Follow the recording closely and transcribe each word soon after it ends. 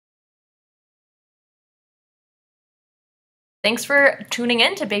Thanks for tuning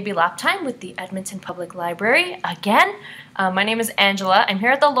in to Baby Laptime with the Edmonton Public Library again. My name is Angela. I'm here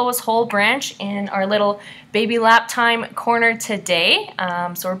at the Lois Hole branch in our little Baby Laptime corner today.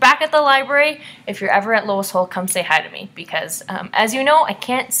 So we're back at the library. If you're ever at Lois Hole, come say hi to me because as you know, I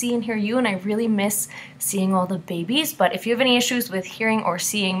can't see and hear you and I really miss seeing all the babies. But if you have any issues with hearing or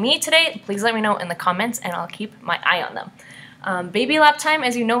seeing me today, please let me know in the comments and I'll keep my eye on them. Baby Laptime,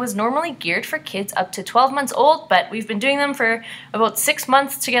 as you know, is normally geared for kids up to 12 months old, but we've been doing them for about 6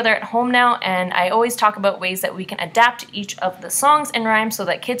 months together at home now, and I always talk about ways that we can adapt each of the songs and rhymes so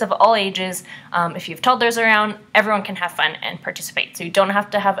that kids of all ages, if you have toddlers around, everyone can have fun and participate. So you don't have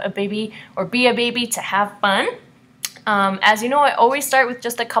to have a baby or be a baby to have fun. As you know, I always start with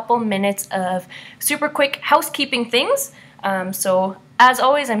just a couple minutes of super quick housekeeping things. So as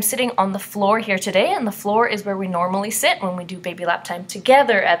always, I'm sitting on the floor here today, and the floor is where we normally sit when we do Baby Laptime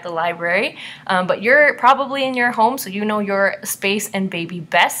together at the library. But you're probably in your home, so you know your space and baby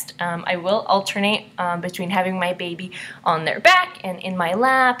best. I will alternate between having my baby on their back and in my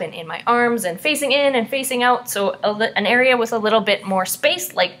lap and in my arms and facing in and facing out. So an area with a little bit more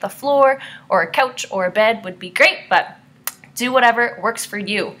space like the floor or a couch or a bed would be great, but do whatever works for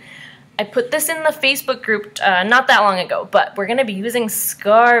you. I put this in the Facebook group not that long ago, but we're going to be using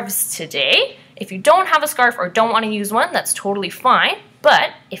scarves today. If you don't have a scarf or don't want to use one, that's totally fine.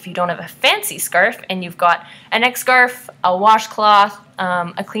 But if you don't have a fancy scarf and you've got a neck scarf, a washcloth,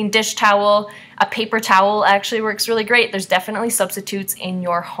 a clean dish towel, a paper towel actually works really great. There's definitely substitutes in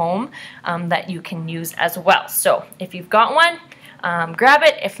your home that you can use as well. So if you've got one, grab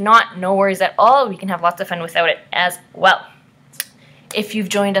it. If not, no worries at all. We can have lots of fun without it as well. If you've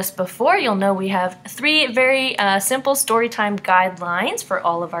joined us before, you'll know we have 3 very simple storytime guidelines for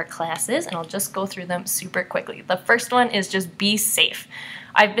all of our classes, and I'll just go through them super quickly. The first one is just be safe.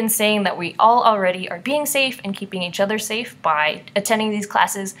 I've been saying that we all already are being safe and keeping each other safe by attending these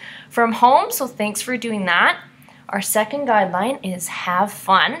classes from home, so thanks for doing that. Our second guideline is have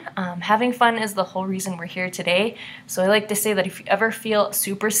fun. Having fun is the whole reason we're here today, so I like to say that if you ever feel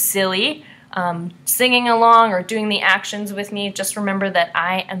super silly, singing along or doing the actions with me, just remember that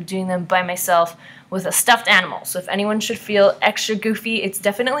I am doing them by myself with a stuffed animal. So if anyone should feel extra goofy, it's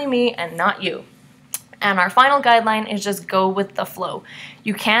definitely me and not you. And our final guideline is just go with the flow.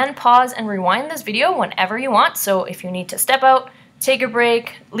 You can pause and rewind this video whenever you want, so if you need to step out, take a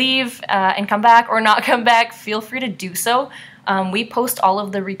break, leave, and come back or not come back, feel free to do so. We post all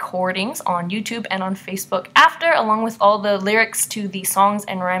of the recordings on YouTube and on Facebook after, along with all the lyrics to the songs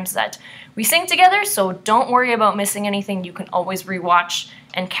and rhymes that we sing together, so don't worry about missing anything. You can always rewatch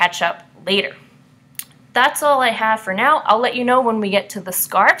and catch up later. That's all I have for now. I'll let you know when we get to the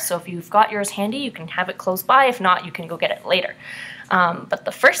scarf, so if you've got yours handy, you can have it close by. If not, you can go get it later. But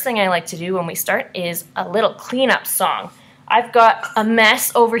the first thing I like to do when we start is a little cleanup song. I've got a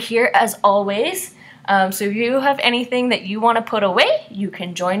mess over here as always. So if you have anything that you want to put away, you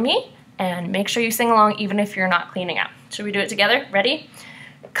can join me and make sure you sing along even if you're not cleaning up. Should we do it together? Ready?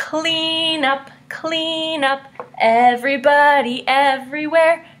 Clean up, everybody,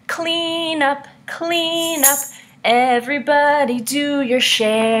 everywhere. Clean up, everybody do your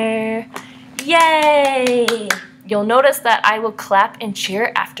share. Yay! You'll notice that I will clap and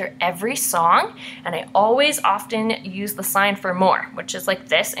cheer after every song, and I always often use the sign for more, which is like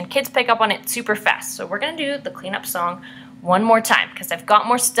this, and kids pick up on it super fast. So we're going to do the cleanup song one more time because I've got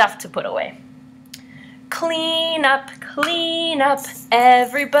more stuff to put away. Clean up,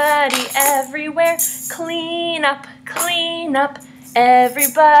 everybody, everywhere. Clean up,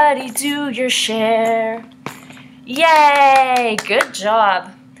 everybody do your share. Yay! Good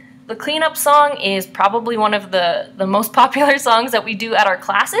job! The cleanup song is probably one of the most popular songs that we do at our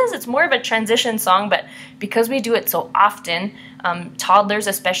classes. It's more of a transition song, but because we do it so often, toddlers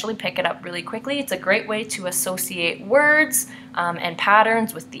especially pick it up really quickly. It's a great way to associate words and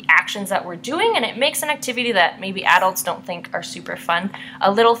patterns with the actions that we're doing, and it makes an activity that maybe adults don't think are super fun a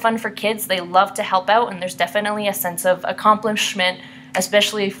little fun for kids. They love to help out, and there's definitely a sense of accomplishment,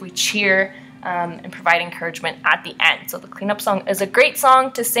 especially if we cheer and provide encouragement at the end. So the cleanup song is a great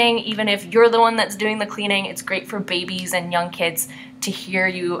song to sing even if you're the one that's doing the cleaning. It's great for babies and young kids to hear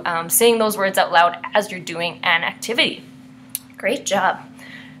you saying those words out loud as you're doing an activity. Great job.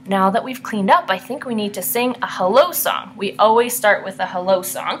 Now that we've cleaned up, I think we need to sing a hello song. We always start with a hello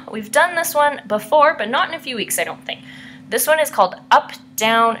song. We've done this one before, but not in a few weeks, I don't think. This one is called Up,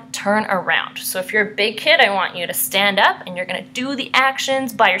 Down, Turn Around. So if you're a big kid, I want you to stand up and you're going to do the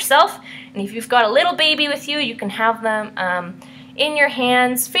actions by yourself. And if you've got a little baby with you, you can have them in your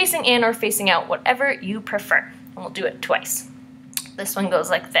hands, facing in or facing out, whatever you prefer. And we'll do it twice. This one goes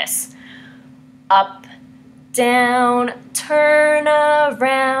like this. Up, down, turn turn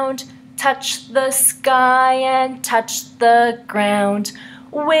around, touch the sky and touch the ground.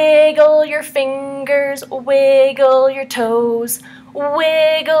 Wiggle your fingers, wiggle your toes,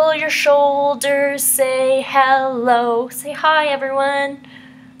 wiggle your shoulders, say hello. Say hi, everyone.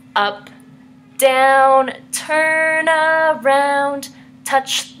 Up, down, turn around,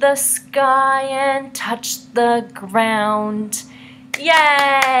 touch the sky and touch the ground.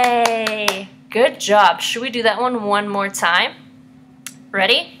 Yay! Good job. Should we do that one more time?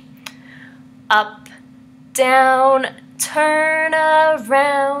 Ready? Up, down, turn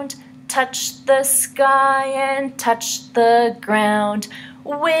around, touch the sky and touch the ground.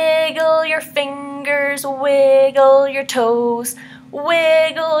 Wiggle your fingers, wiggle your toes,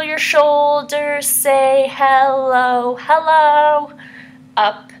 wiggle your shoulders, say hello, hello.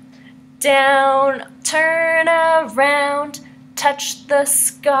 Up, down, turn around, touch the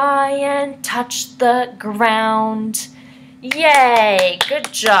sky and touch the ground. Yay,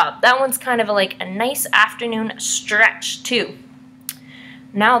 good job. That one's kind of like a nice afternoon stretch too.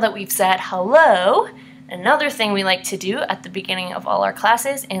 Now that we've said hello, another thing we like to do at the beginning of all our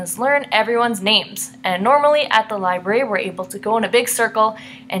classes is learn everyone's names. And normally at the library, we're able to go in a big circle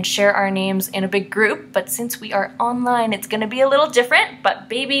and share our names in a big group. But since we are online, it's going to be a little different. But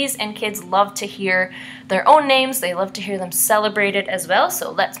babies and kids love to hear their own names. They love to hear them celebrated as well.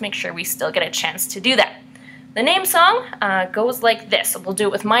 So let's make sure we still get a chance to do that. The name song goes like this. We'll do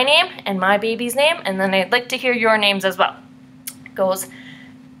it with my name and my baby's name, and then I'd like to hear your names as well. It goes,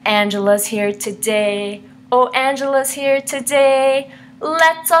 Angela's here today, oh Angela's here today.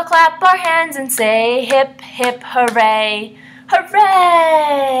 Let's all clap our hands and say hip hip hooray,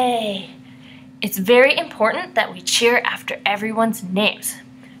 hooray! It's very important that we cheer after everyone's names.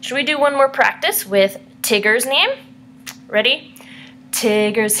 Should we do one more practice with Tigger's name? Ready?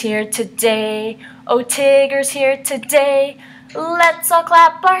 Tigger's here today, oh Tigger's here today. Let's all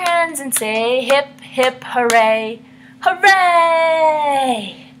clap our hands and say hip hip hooray,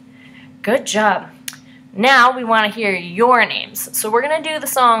 hooray! Good job. Now we want to hear your names. So we're going to do the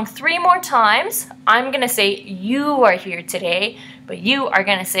song 3 more times. I'm going to say you are here today, but you are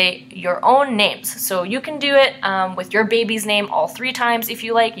going to say your own names. So you can do it with your baby's name all 3 times if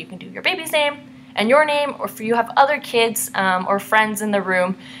you like. You can do your baby's name and your name, or if you have other kids or friends in the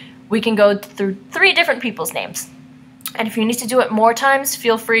room, we can go through 3 different people's names. And if you need to do it more times,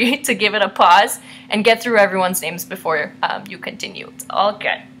 feel free to give it a pause and get through everyone's names before you continue. It's all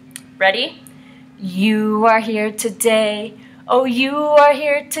good. Ready? You are here today, oh you are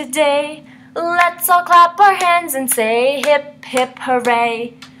here today. Let's all clap our hands and say hip hip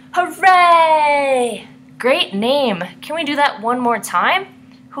hooray, hooray! Great name. Can we do that one more time?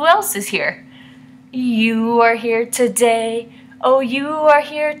 Who else is here? You are here today, oh you are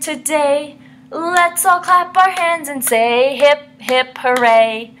here today. Let's all clap our hands and say hip hip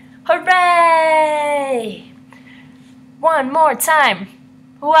hooray, hooray! One more time.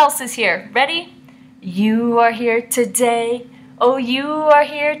 Who else is here? Ready? You are here today, oh you are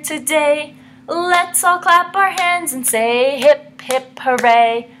here today. Let's all clap our hands and say hip hip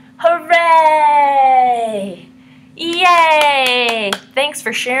hooray, hooray! Yay! Thanks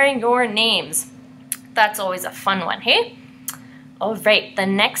for sharing your names. That's always a fun one, hey? Alright, the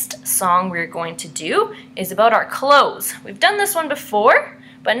next song we're going to do is about our clothes. We've done this one before,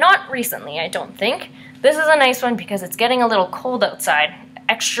 but not recently, I don't think. This is a nice one because it's getting a little cold outside.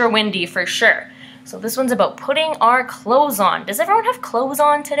 Extra windy for sure. So this one's about putting our clothes on. Does everyone have clothes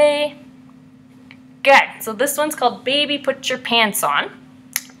on today? Good. So this one's called Baby Put Your Pants On.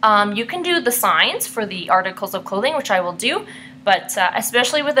 You can do the signs for the articles of clothing, which I will do, but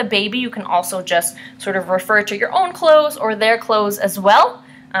especially with a baby, you can also just sort of refer to your own clothes or their clothes as well,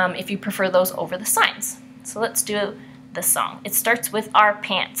 if you prefer those over the signs. So let's do the song. It starts with our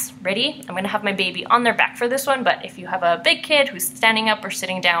pants. Ready? I'm going to have my baby on their back for this one, but if you have a big kid who's standing up or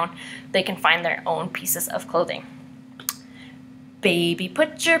sitting down, they can find their own pieces of clothing. Baby,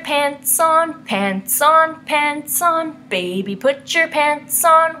 put your pants on, pants on, pants on. Baby, put your pants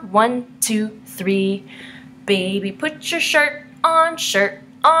on, 1, 2, 3. Baby, put your shirt on, shirt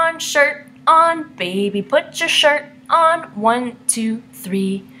on, shirt on. Baby, put your shirt on, 1, 2,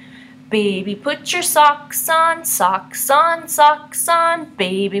 3. Baby, put your socks on, socks on, socks on.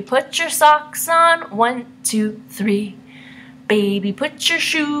 Baby, put your socks on, 1, 2, 3. Baby, put your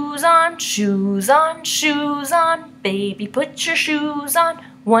shoes on, shoes on, shoes on. Baby, put your shoes on,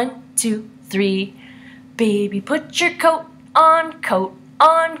 1, 2, 3. Baby, put your coat on, coat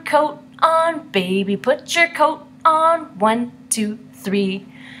on, coat on. Baby, put your coat on, 1, 2, 3.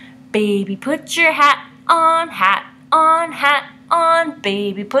 Baby, put your hat on, hat on, hat on.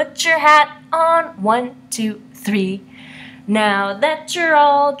 Baby, put your hat on, 1, 2, 3. Now that you're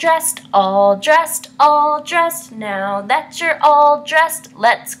all dressed, all dressed, all dressed. Now that you're all dressed,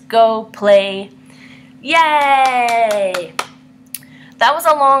 let's go play. Yay! That was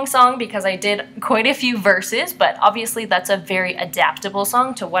a long song because I did quite a few verses, but obviously that's a very adaptable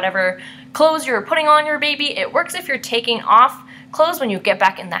song to whatever clothes you're putting on your baby. It works if you're taking off clothes when you get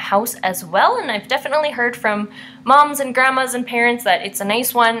back in the house as well, and I've definitely heard from moms and grandmas and parents that it's a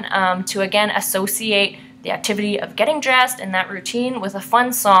nice one to again associate the activity of getting dressed and that routine with a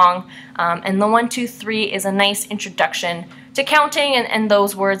fun song, and the 1, 2, 3 is a nice introduction to counting and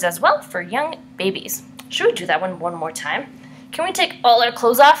those words as well for young babies. Should we do that one more time? Can we take all our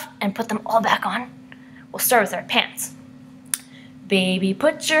clothes off and put them all back on? We'll start with our pants. Baby,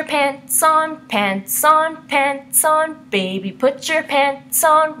 put your pants on, pants on, pants on. Baby, put your pants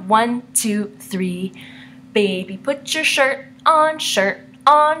on, 1, 2, 3. Baby, put your shirt on, shirt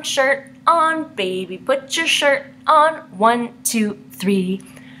on, shirt on. Baby, put your shirt on, 1, 2, 3.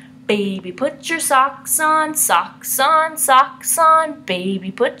 Baby, put your socks on, socks on, socks on.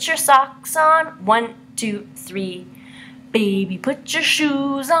 Baby, put your socks on, 1, 2, 3. Baby, put your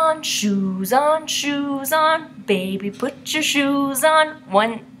shoes on, shoes on, shoes on. Baby, put your shoes on,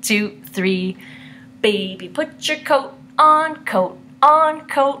 1, 2, 3. Baby, put your coat on, coat on,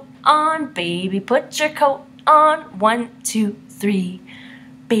 coat on. Baby, put your coat on, 1, 2, 3.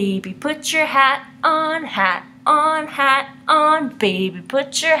 Baby, put your hat on, hat on, hat on. Baby,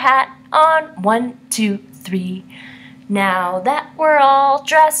 put your hat on, 1, 2, 3. Now that we're all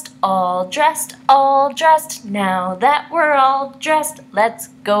dressed, all dressed, all dressed. Now that we're all dressed, let's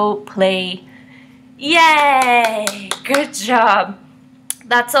go play. Yay! Good job.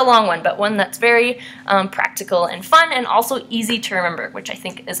 That's a long one, but one that's very practical and fun and also easy to remember, which I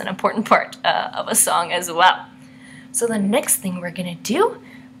think is an important part of a song as well. So the next thing we're gonna do,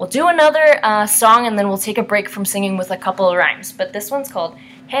 we'll do another song and then we'll take a break from singing with a couple of rhymes. But this one's called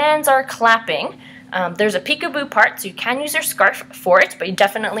Hands Are Clapping. There's a peekaboo part, so you can use your scarf for it, but you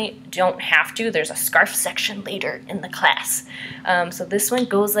definitely don't have to. There's a scarf section later in the class. So this one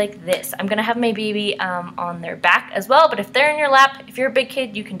goes like this. I'm going to have my baby on their back as well, but if they're in your lap, if you're a big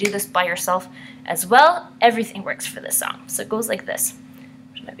kid, you can do this by yourself as well. Everything works for this song. So it goes like this.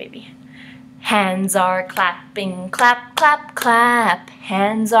 Where's my baby? Hands are clapping, clap, clap, clap.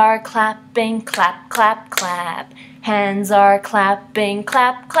 Hands are clapping, clap, clap, clap. Hands are clapping,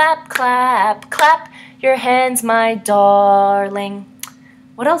 clap, clap, clap, clap your hands, my darling.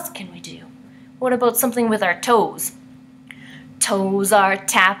 What else can we do? What about something with our toes? Toes are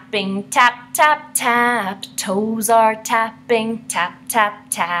tapping, tap, tap, tap. Toes are tapping, tap, tap,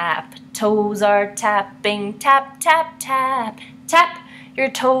 tap. Toes are tapping, tap, tap, tap. Tap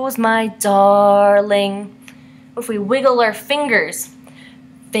your toes, my darling. If we wiggle our fingers,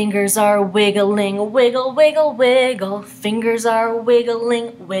 fingers are wiggling, wiggle, wiggle, wiggle. Fingers are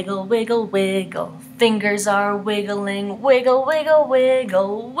wiggling, wiggle, wiggle, wiggle. Fingers are wiggling, wiggle, wiggle,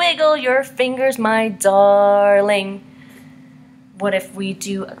 wiggle. Wiggle your fingers, my darling. What if we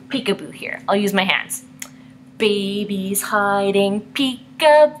do a peekaboo here? I'll use my hands. Baby's hiding,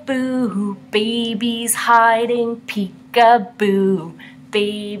 peekaboo. Baby's hiding, peekaboo.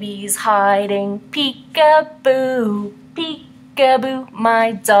 Baby's hiding, peekaboo. Peekaboo,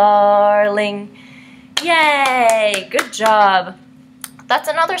 my darling. Yay! Good job. That's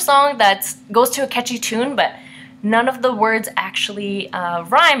another song that goes to a catchy tune, but none of the words actually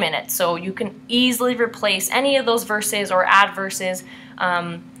rhyme in it. So you can easily replace any of those verses or add verses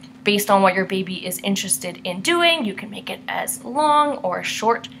based on what your baby is interested in doing. You can make it as long or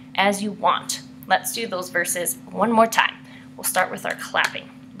short as you want. Let's do those verses one more time. We'll start with our clapping.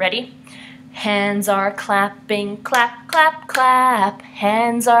 Ready? Hands are clapping, clap, clap, clap.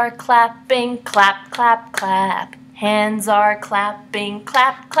 Hands are clapping, clap, clap, clap. Hands are clapping,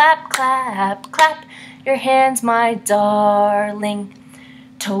 clap, clap, clap, clap your hands, my darling.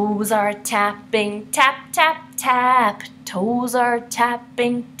 Toes are tapping, tap, tap, tap. Toes are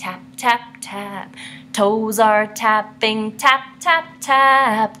tapping, tap, tap, tap. Toes are tapping, tap, tap,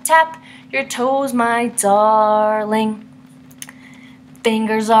 tap, tap your toes, my darling.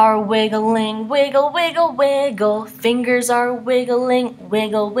 Fingers are wiggling, wiggle, wiggle, wiggle. Fingers are wiggling,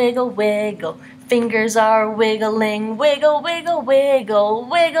 wiggle, wiggle, wiggle. Fingers are wiggling, wiggle, wiggle, wiggle.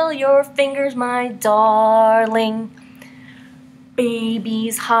 Wiggle your fingers, my darling.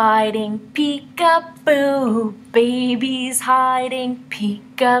 Baby's hiding, peekaboo. Baby's hiding,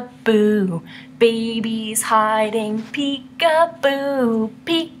 peekaboo. Baby's hiding, peekaboo.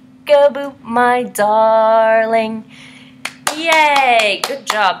 Peekaboo, my darling. Yay! Good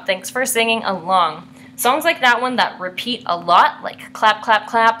job. Thanks for singing along. Songs like that one that repeat a lot, like clap, clap,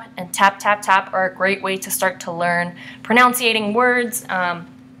 clap, and tap, tap, tap, are a great way to start to learn pronunciating words and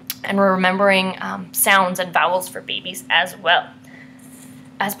remembering sounds and vowels for babies as well.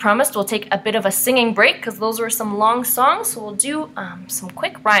 As promised, we'll take a bit of a singing break because those were some long songs, so we'll do some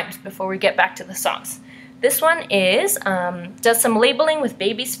quick rhymes before we get back to the songs. This one is, does some labeling with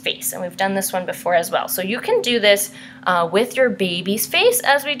baby's face, and we've done this one before as well. So you can do this with your baby's face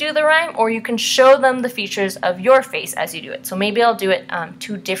as we do the rhyme, or you can show them the features of your face as you do it. So maybe I'll do it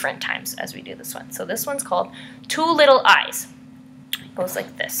 2 different times as we do this one. So this one's called 2 Little Eyes. It goes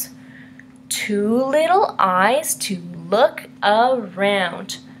like this. 2 little eyes to look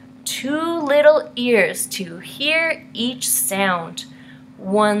around, 2 little ears to hear each sound,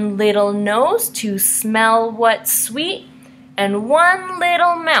 1 little nose to smell what's sweet, and 1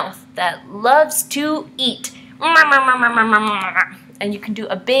 little mouth that loves to eat. And you can do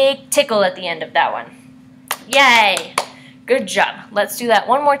a big tickle at the end of that one. Yay! Good job. Let's do that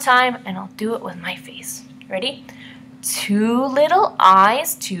one more time, and I'll do it with my face. Ready? 2 little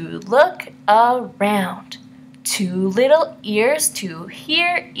eyes to look around, 2 little ears to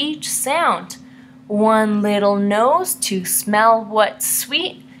hear each sound, 1 little nose to smell what's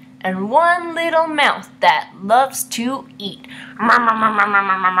sweet, and 1 little mouth that loves to eat.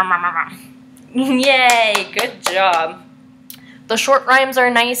 Yay! Good job. The short rhymes are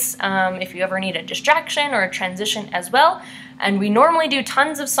nice if you ever need a distraction or a transition as well. And we normally do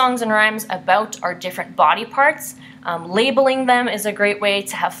tons of songs and rhymes about our different body parts. Labeling them is a great way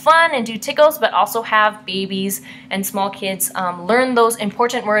to have fun and do tickles, but also have babies and small kids learn those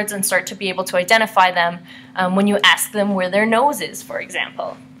important words and start to be able to identify them when you ask them where their nose is, for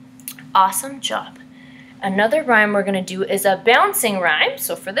example. Awesome job. Another rhyme we're going to do is a bouncing rhyme.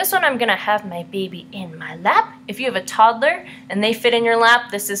 So for this one, I'm going to have my baby in my lap. If you have a toddler and they fit in your lap,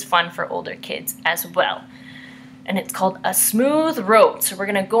 this is fun for older kids as well. And it's called A Smooth Road. So we're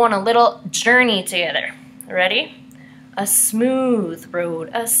going to go on a little journey together. Ready? A smooth road,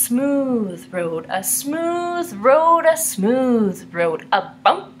 a smooth road, a smooth road, a smooth road, a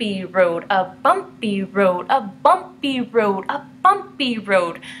bumpy road, a bumpy road, a bumpy road, a bumpy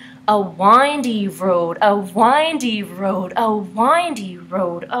road, a windy road, a windy road, a windy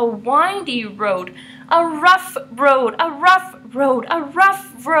road, a windy road, a rough road, a rough road, a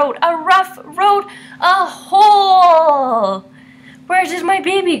rough road, a rough road, a hole. Where did my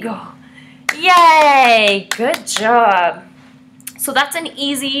baby go? Yay! Good job. So that's an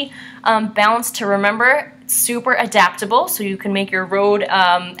easy bounce to remember. It's super adaptable, so you can make your road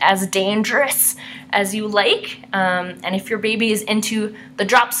as dangerous as you like. And if your baby is into the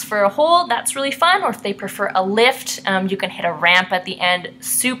drops for a hole, that's really fun. Or if they prefer a lift, you can hit a ramp at the end.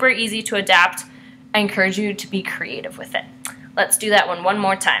 Super easy to adapt. I encourage you to be creative with it. Let's do that one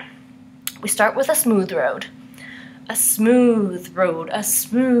more time. We start with a smooth road. A smooth road, a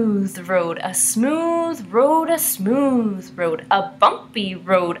smooth road, a smooth road, a smooth road, a bumpy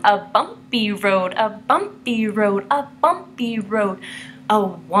road, a bumpy road, a bumpy road, a bumpy road, a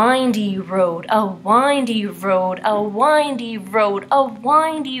windy road, a windy road, a windy road, a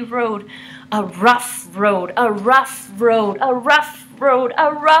windy road, a rough road, a rough road, a rough road,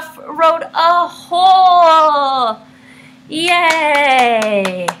 a rough road, a hole.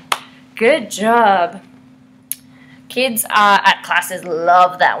 Yay! Good job. Kids at classes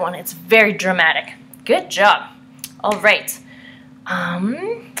love that one. It's very dramatic. Good job. All right.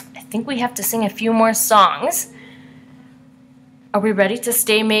 I think we have to sing a few more songs. Are we ready to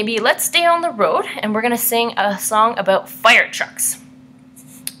stay maybe? Let's stay on the road, and we're going to sing a song about fire trucks.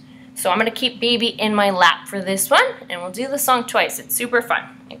 So I'm going to keep baby in my lap for this one, and we'll do the song twice. It's super fun.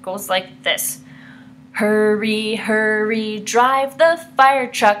 It goes like this. Hurry, hurry, drive the fire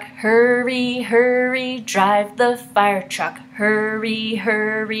truck. Hurry, hurry, drive the fire truck. Hurry,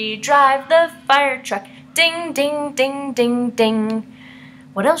 hurry, drive the fire truck. Ding, ding, ding, ding, ding.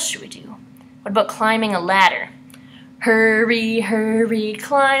 What else should we do? What about climbing a ladder? Hurry, hurry,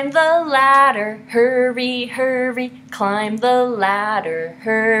 climb the ladder. Hurry, hurry, climb the ladder.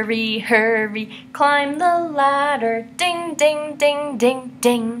 Hurry, hurry, climb the ladder. Ding, ding, ding, ding,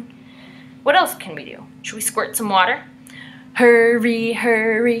 ding. What else can we do? Should we squirt some water? Hurry,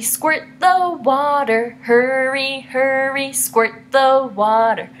 hurry, squirt the water. Hurry, hurry, squirt the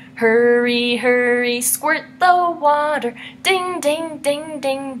water. Hurry, hurry, squirt the water. Ding, ding, ding,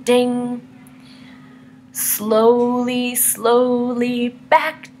 ding, ding. Slowly, slowly,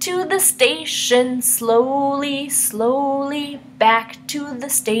 back to the station. Slowly, slowly, back to the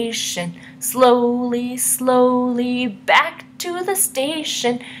station. Slowly, slowly, back to the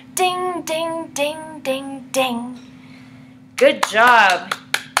station. Ding, ding, ding, ding, ding. Good job.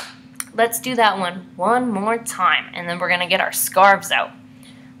 Let's do that one more time, and then we're gonna get our scarves out.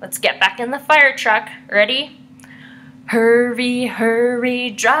 Let's get back in the fire truck. Ready? Hurry, hurry,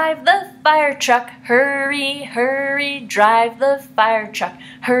 drive the fire truck. Hurry, hurry, drive the fire truck.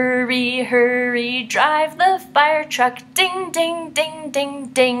 Hurry, hurry, drive the fire truck. Ding, ding, ding, ding,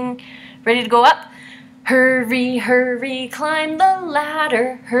 ding. Ready to go up? Hurry, hurry, climb the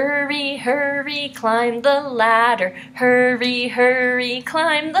ladder. Hurry, hurry, climb the ladder. Hurry, hurry,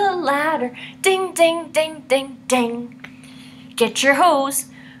 climb the ladder. Ding, ding, ding, ding, ding. Get your hose.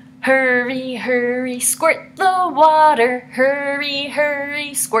 Hurry, hurry, squirt the water. Hurry,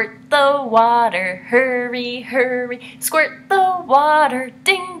 hurry, squirt the water. Hurry, hurry, squirt the water.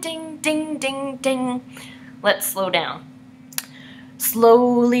 Ding, ding, ding, ding, ding. Let's slow down.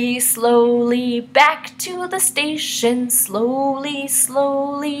 Slowly, slowly, back to the station. Slowly,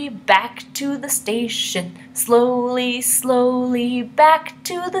 slowly, back to the station. Slowly, slowly, back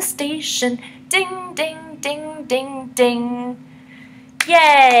to the station. Ding, ding, ding, ding, ding.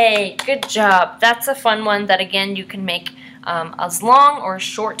 Yay! Good job. That's a fun one that, again, you can make as long or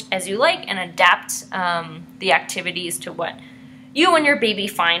short as you like and adapt the activities to what you and your baby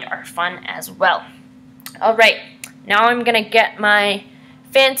find are fun as well. All right, now I'm going to get my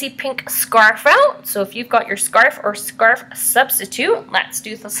fancy pink scarf out. So if you've got your scarf or scarf substitute, let's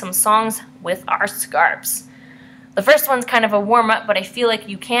do some songs with our scarves. The first one's kind of a warm-up, but I feel like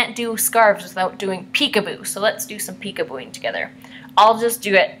you can't do scarves without doing peekaboo. So let's do some peekabooing together. I'll just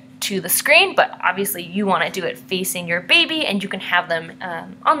do it to the screen, but obviously you want to do it facing your baby, and you can have them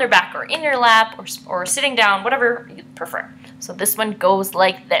on their back or in your lap or sitting down, whatever you prefer. So this one goes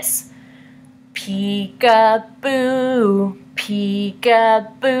like this. Peekaboo,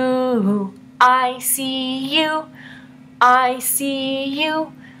 peekaboo, I see you, I see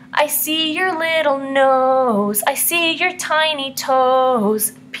you. I see your little nose, I see your tiny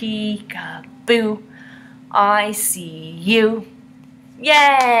toes. Peekaboo, I see you.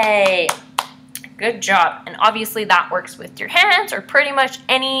 Yay! Good job. And obviously that works with your hands or pretty much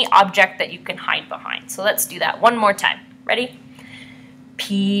any object that you can hide behind. So let's do that one more time. Ready?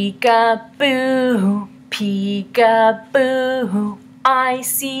 Peekaboo, peekaboo, I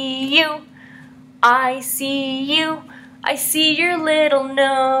see you, I see you. I see your little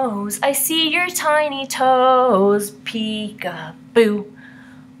nose, I see your tiny toes. Peekaboo,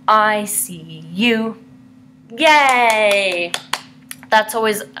 I see you. Yay! That's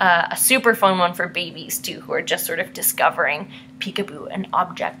always a super fun one for babies too, who are just sort of discovering peekaboo and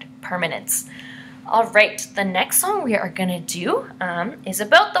object permanence. All right, the next song we are gonna do is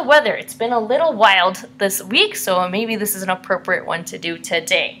about the weather. It's been a little wild this week, so maybe this is an appropriate one to do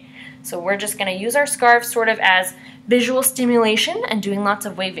today. So we're just gonna use our scarves sort of as visual stimulation and doing lots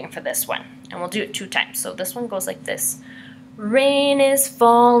of waving for this one. And we'll do it 2 times. So this one goes like this. Rain is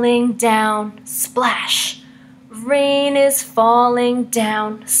falling down, splash. Rain is falling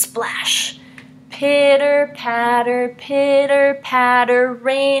down, splash. Pitter patter,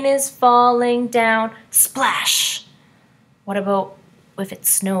 rain is falling down, splash. What about if it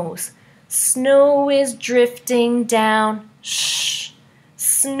snows? Snow is drifting down, shh.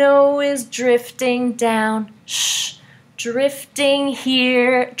 Snow is drifting down, shh. Drifting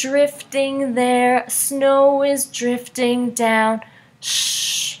here, drifting there, snow is drifting down,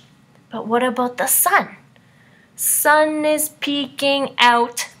 shh. But what about the sun? Sun is peeking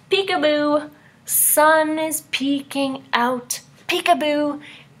out, peekaboo. Sun is peeking out, peekaboo.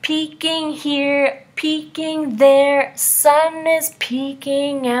 Peeking here, peeking there, sun is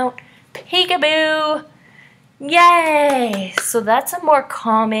peeking out, peekaboo. Yay! So that's a more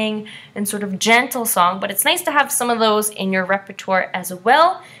calming and sort of gentle song, but it's nice to have some of those in your repertoire as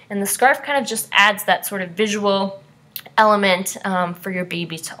well. And the scarf kind of just adds that sort of visual element for your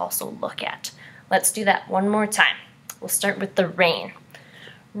baby to also look at. Let's do that one more time. We'll start with the rain.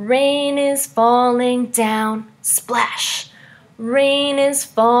 Rain is falling down, splash. Rain is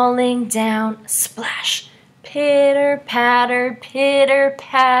falling down, splash. Pitter patter,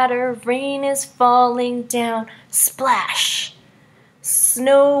 rain is falling down, splash.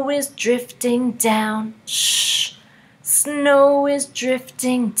 Snow is drifting down, shh. Snow is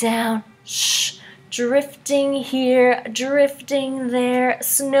drifting down, shh. Drifting here, drifting there,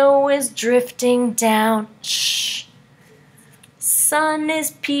 snow is drifting down, shh. Sun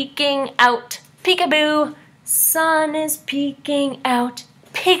is peeking out, peekaboo. Sun is peeking out,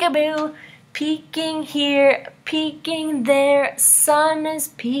 peekaboo. Peeking here, peeking there, sun is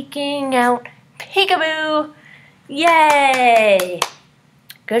peeking out, peekaboo. Yay!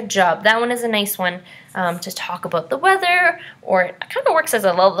 Good job. That one is a nice one to talk about the weather, or it kind of works as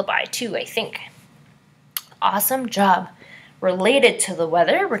a lullaby too, I think. Awesome job. related to the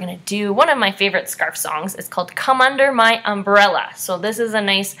weather, we're going to do one of my favorite scarf songs. It's called Come Under My Umbrella. So this is a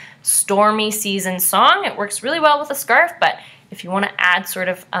nice stormy season song. It works really well with a scarf, but if you want to add sort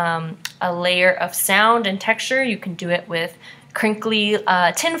of a layer of sound and texture, you can do it with crinkly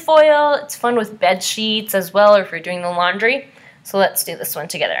tin foil. It's fun with bed sheets as well, or if you're doing the laundry. So let's do this one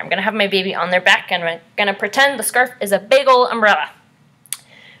together. I'm going to have my baby on their back, and we're going to pretend the scarf is a big old umbrella.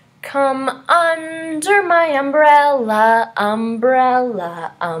 Come under my umbrella,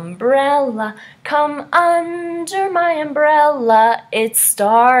 umbrella, umbrella. Come under my umbrella. It's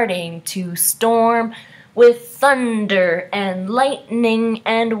starting to storm with thunder and lightning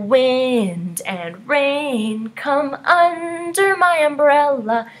and wind and rain. Come under my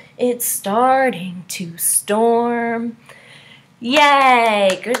umbrella. It's starting to storm.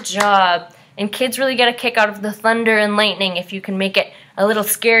 Yay! Good job. And kids really get a kick out of the thunder and lightning if you can make it a little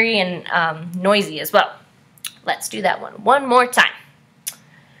scary and noisy as well. Let's do that one more time.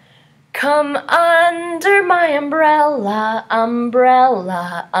 Come under my umbrella,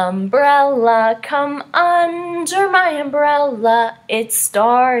 umbrella, umbrella. Come under my umbrella. It's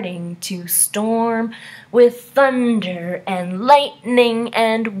starting to storm with thunder and lightning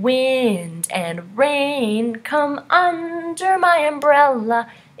and wind and rain. Come under my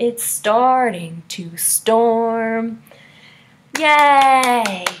umbrella. It's starting to storm.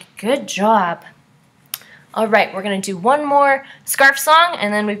 Yay! Good job. All right, we're going to do one more scarf song,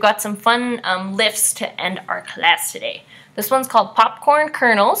 and then we've got some fun lifts to end our class today. This one's called Popcorn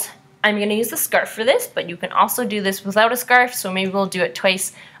Kernels. I'm going to use the scarf for this, but you can also do this without a scarf, so maybe we'll do it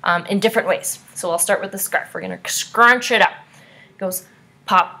twice in different ways. So I'll start with the scarf. We're going to scrunch it up. It goes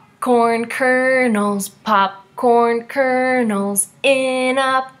popcorn kernels, popcorn kernels, in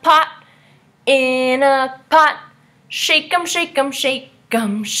a pot, in a pot. Shake 'em, shake 'em, shake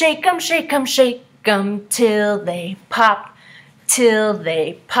 'em, shake 'em, shake 'em, shake 'em, till they pop, till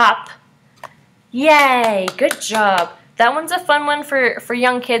they pop. Yay, good job. That one's a fun one for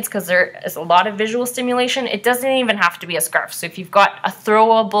young kids because there is a lot of visual stimulation. It doesn't even have to be a scarf. So if you've got a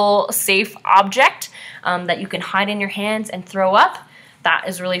throwable, safe object that you can hide in your hands and throw up, that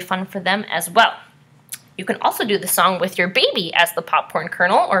is really fun for them as well. You can also do the song with your baby as the popcorn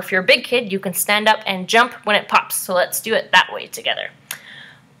kernel, or if you're a big kid, you can stand up and jump when it pops. So let's do it that way together.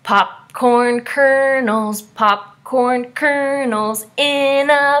 Popcorn kernels, popcorn kernels,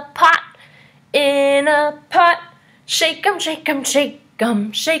 in a pot, in a pot. Shake 'em, shake 'em, shake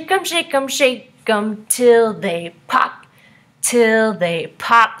 'em, shake 'em, shake 'em, shake 'em, till they pop, till they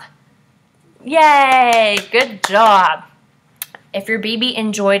pop. Yay, good job. If your baby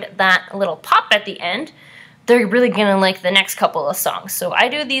enjoyed that little pop at the end, they're really gonna like the next couple of songs. So I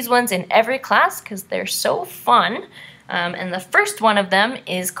do these ones in every class because they're so fun. And the first one of them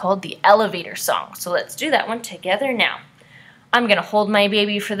is called the elevator song. So let's do that one together now. I'm gonna hold my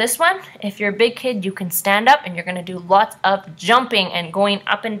baby for this one. If you're a big kid, you can stand up and you're gonna do lots of jumping and going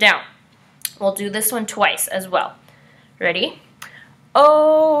up and down. We'll do this one twice as well. Ready?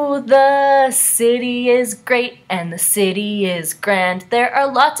 Oh, the city is great and the city is grand. There are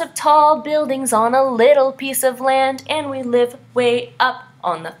lots of tall buildings on a little piece of land, and we live way up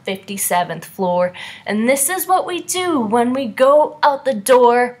on the 57th floor. And this is what we do when we go out the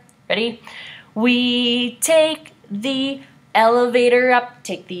door. Ready? We take the elevator up,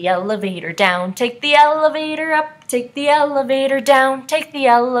 take the elevator down, take the elevator up, take the elevator down, take the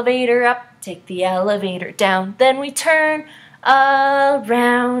elevator up, take the elevator down. Then we turn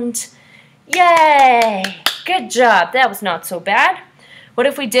around. Yay! Good job. That was not so bad. What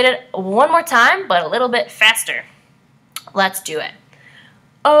if we did it one more time, but a little bit faster? Let's do it.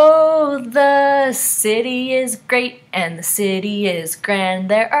 Oh, the city is great and the city is grand.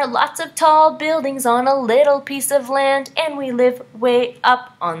 There are lots of tall buildings on a little piece of land, and we live way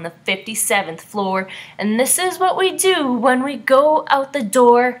up on the 57th floor. And this is what we do when we go out the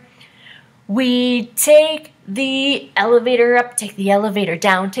door. We take the elevator up, take the elevator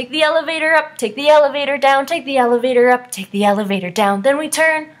down, take the elevator up, take the elevator down, take the elevator up, take the elevator down. Then we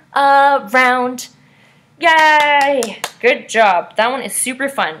turn around. Yay! Good job. That one is super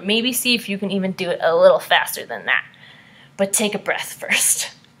fun. Maybe see if you can even do it a little faster than that. But take a breath first.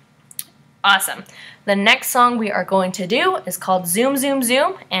 Awesome. The next song we are going to do is called Zoom, Zoom,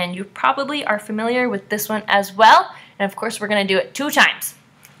 Zoom, and you probably are familiar with this one as well. And of course, we're going to do it 2 times.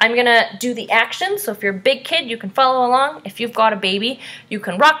 I'm going to do the action, so if you're a big kid, you can follow along. If you've got a baby, you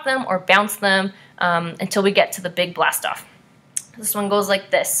can rock them or bounce them until we get to the big blast off. This one goes like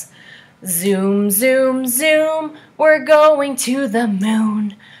this. Zoom, zoom, zoom, we're going to the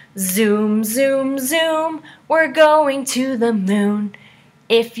moon. Zoom, zoom, zoom, we're going to the moon.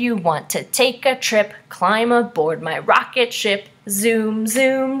 If you want to take a trip, climb aboard my rocket ship. Zoom,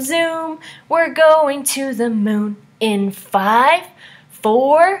 zoom, zoom, we're going to the moon. In 5,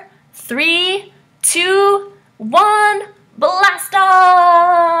 4, 3, 2, 1, blast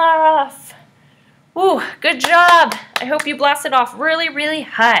off! Woo, good job! I hope you blasted off really, really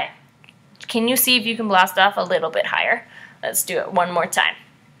high. Can you see if you can blast off a little bit higher? Let's do it one more time.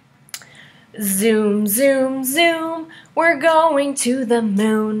 Zoom, zoom, zoom, we're going to the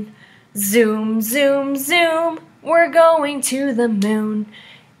moon. Zoom, zoom, zoom, we're going to the moon.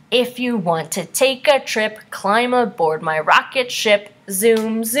 If you want to take a trip, climb aboard my rocket ship.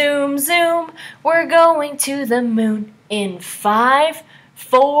 Zoom, zoom, zoom, we're going to the moon. In 5,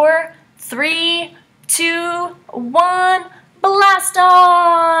 4, 3, 2, 1, blast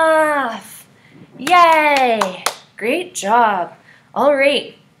off! Yay! Great job. All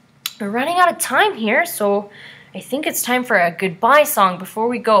right. We're running out of time here, so I think it's time for a goodbye song before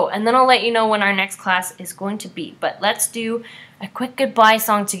we go, and then I'll let you know when our next class is going to be. But let's do a quick goodbye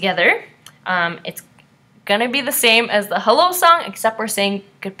song together. It's gonna be the same as the hello song, except we're saying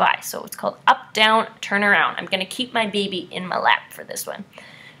goodbye. So it's called Up, Down, Turn Around. I'm gonna keep my baby in my lap for this one.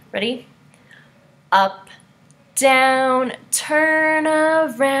 Ready? Up, down, turn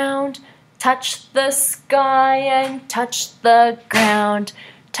around, touch the sky and touch the ground.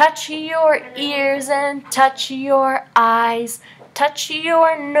 Touch your ears and touch your eyes. Touch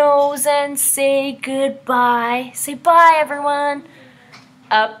your nose and say goodbye. Say bye, everyone.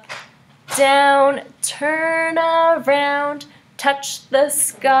 Up, down, turn around. Touch the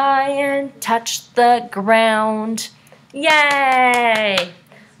sky and touch the ground. Yay!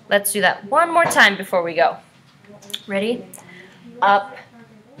 Let's do that one more time before we go. Ready? Up,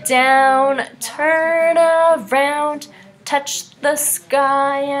 down, turn around. Touch the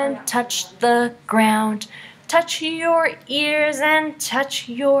sky and touch the ground. Touch your ears and touch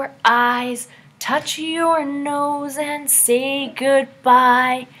your eyes. Touch your nose and say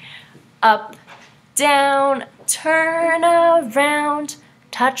goodbye. Up, down, turn around.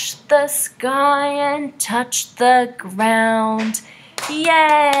 Touch the sky and touch the ground.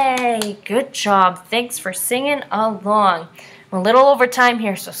 Yay! Good job. Thanks for singing along. I'm a little over time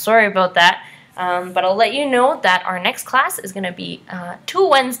here, so sorry about that. But I'll let you know that our next class is going to be 2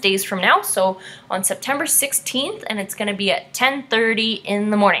 Wednesdays from now, so on September 16th, and it's going to be at 10:30 in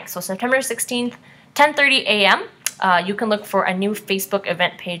the morning. So September 16th, 10:30 a.m. You can look for a new Facebook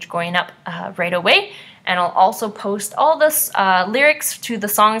event page going up right away, and I'll also post all the lyrics to the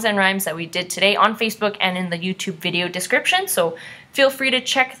songs and rhymes that we did today on Facebook and in the YouTube video description, so feel free to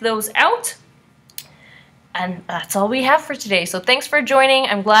check those out. And that's all we have for today. So thanks for joining.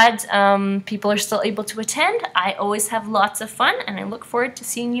 I'm glad people are still able to attend. I always have lots of fun, and I look forward to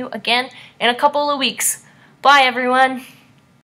seeing you again in a couple of weeks. Bye, everyone.